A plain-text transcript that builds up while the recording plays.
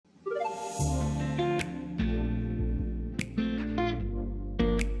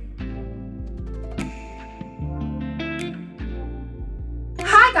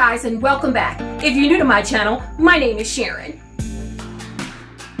guys, and welcome back. If you're new to my channel, my name is Sharon.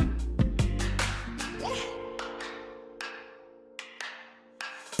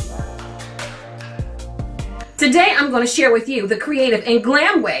 Today I'm going to share with you the creative and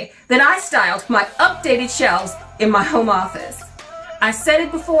glam way that I styled my updated shelves in my home office. I said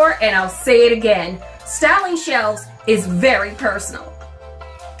it before and I'll say it again. Styling shelves is very personal.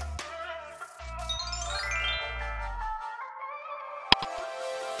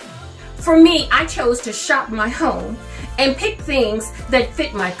 For me, I chose to shop my home and pick things that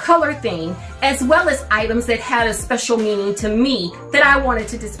fit my color theme, as well as items that had a special meaning to me that I wanted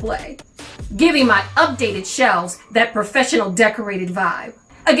to display, giving my updated shelves that professional decorated vibe.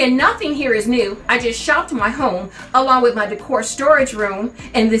 Again, nothing here is new. I just shopped my home along with my decor storage room,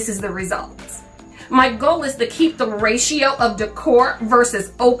 and this is the results. My goal is to keep the ratio of decor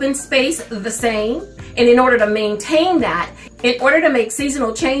versus open space the same. And in order to maintain that, in order to make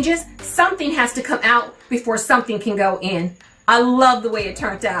seasonal changes, something has to come out before something can go in. I love the way it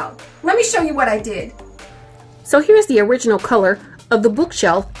turned out. Let me show you what I did. So here's the original color of the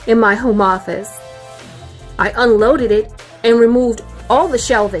bookshelf in my home office. I unloaded it and removed all the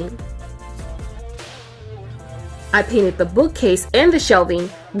shelving. I painted the bookcase and the shelving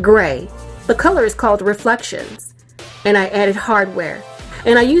gray. The color is called Reflections. And I added hardware.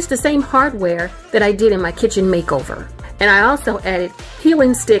 And I used the same hardware that I did in my kitchen makeover. And I also added peel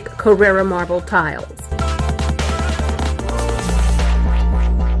and stick Carrara marble tiles.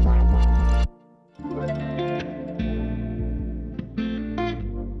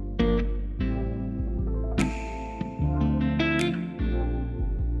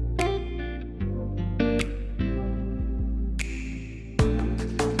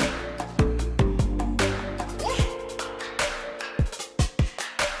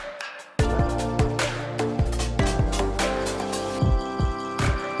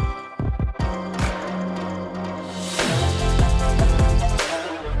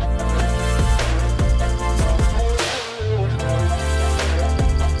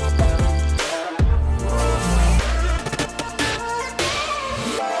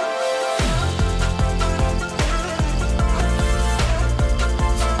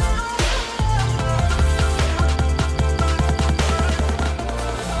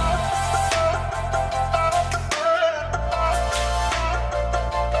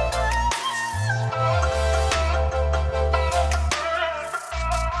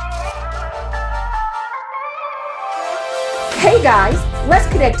 Hey guys, let's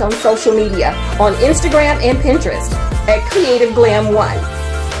connect on social media, on Instagram and Pinterest at Creative Glam 1.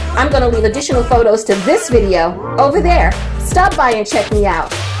 I'm going to leave additional photos to this video over there. Stop by and check me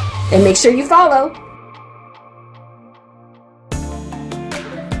out. And make sure you follow.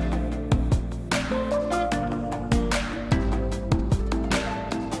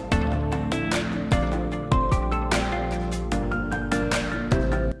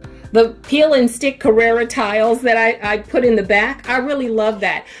 The peel and stick Carrara tiles that I put in the back, I really love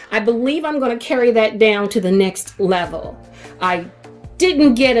that. I believe I'm going to carry that down to the next level. I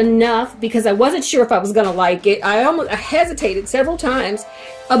didn't get enough because I wasn't sure if I was going to like it. I hesitated several times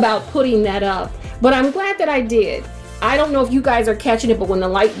about putting that up, but I'm glad that I did. I don't know if you guys are catching it, but when the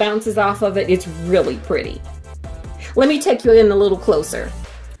light bounces off of it, it's really pretty. Let me take you in a little closer.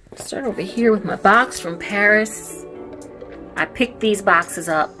 Start over here with my box from Paris. I picked these boxes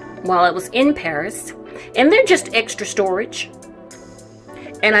up while I was in Paris, and they're just extra storage.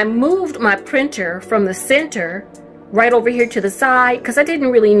 And I moved my printer from the center right over here to the side because I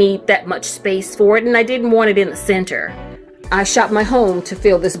didn't really need that much space for it, and I didn't want it in the center. I shopped my home to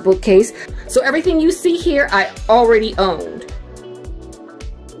fill this bookcase, so everything you see here I already owned.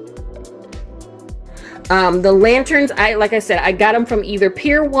 The lanterns, like I said, I got them from either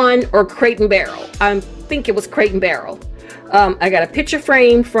Pier 1 or Crate and Barrel. I think it was Crate and Barrel. I got a picture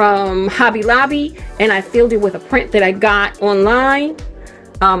frame from Hobby Lobby, and I filled it with a print that I got online.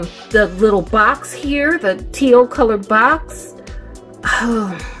 The little box here, the teal colored box,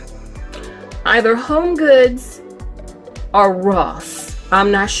 either Home Goods or Ross. I'm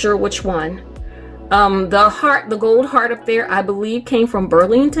not sure which one. The gold heart up there, I believe came from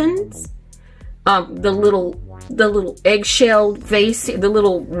Burlington's. The little eggshell vase, the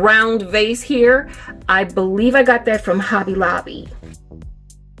little round vase here, I believe I got that from Hobby Lobby.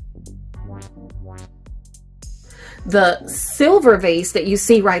 The silver vase that you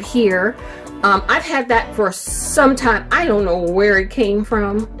see right here, I've had that for some time. I don't know where it came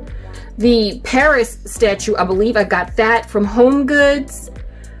from. The Paris statue, I believe I got that from Home Goods.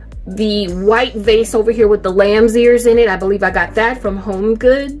 The white vase over here with the lamb's ears in it, I believe I got that from Home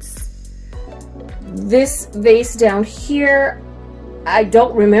Goods. This vase down here, I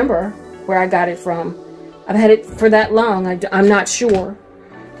don't remember where I got it from. I've had it for that long. I'm not sure.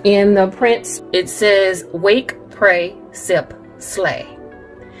 In the prints, it says, wake, pray, sip, slay.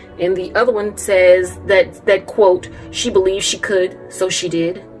 And the other one says that quote, she believed she could, so she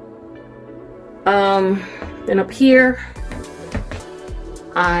did. Then up here,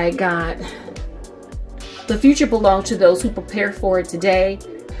 I got, the future belongs to those who prepare for it today.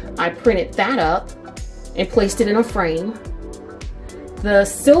 I printed that up and placed it in a frame. The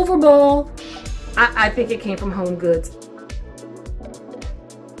silver bowl, I think it came from Home Goods.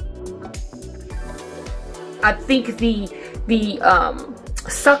 I think the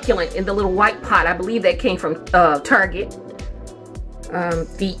succulent in the little white pot, I believe that came from Target.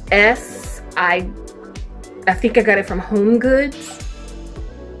 The S, I think I got it from Home Goods.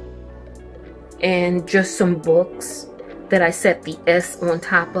 And just some books that I set the S on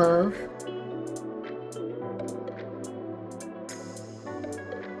top of.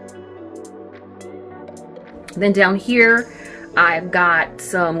 Then down here, I've got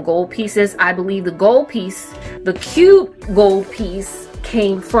some gold pieces. I believe the gold piece, the cute gold piece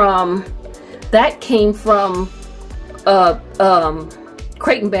came from,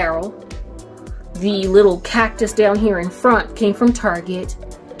 Crate and Barrel. The little cactus down here in front came from Target.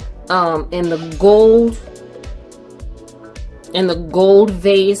 And the gold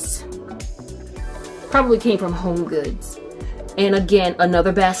vase probably came from Home Goods. And again,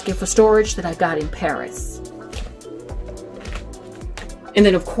 another basket for storage that I got in Paris. And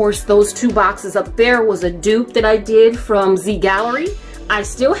then of course those two boxes up there was a dupe that I did from Gallerie. I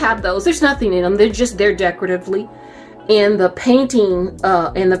still have those. There's nothing in them. They're just there decoratively. And the painting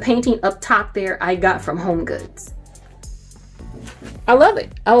up top there I got from Home Goods. I love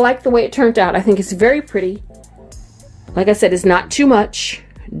it. I like the way it turned out. I think it's very pretty. Like I said, it's not too much,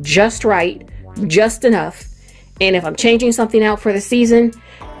 just right, just enough. And if I'm changing something out for the season,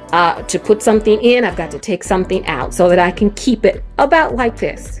 to put something in, I've got to take something out so that I can keep it about like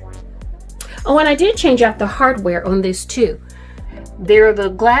this. Oh, and I did change out the hardware on this too. There are the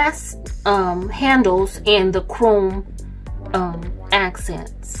glass handles and the chrome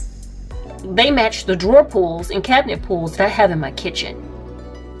accents. They match the drawer pulls and cabinet pulls that I have in my kitchen.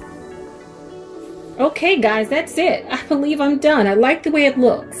 Okay guys, that's it. I believe I'm done. I like the way it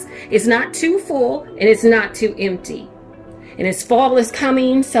looks. It's not too full and it's not too empty. And as fall is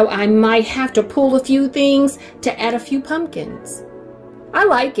coming, so I might have to pull a few things to add a few pumpkins. I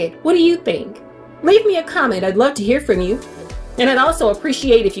like it. What do you think? Leave me a comment. I'd love to hear from you. And I'd also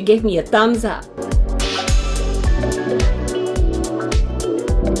appreciate if you gave me a thumbs up.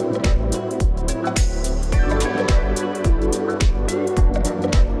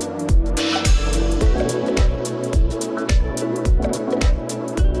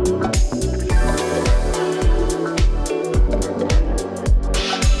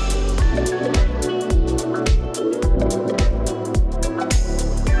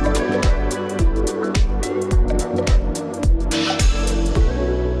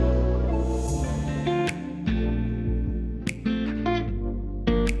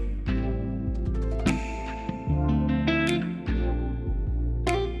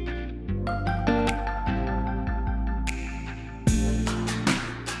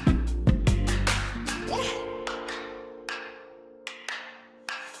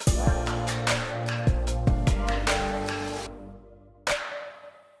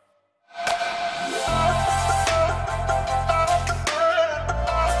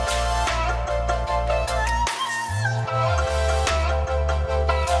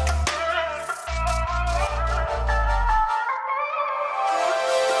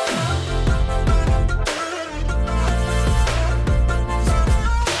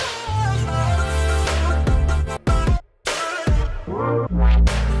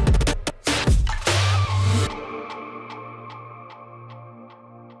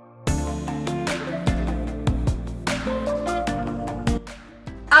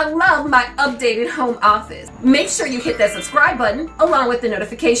 I love my updated home office. Make sure you hit that subscribe button along with the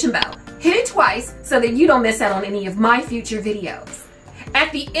notification bell. Hit it twice so that you don't miss out on any of my future videos.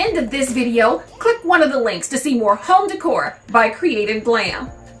 At the end of this video, click one of the links to see more home decor by Creative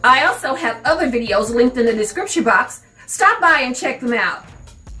Glam. I also have other videos linked in the description box. Stop by and check them out.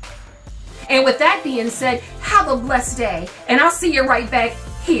 And with that being said, have a blessed day, and I'll see you right back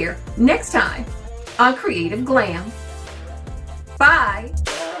here next time on Creative Glam. Bye.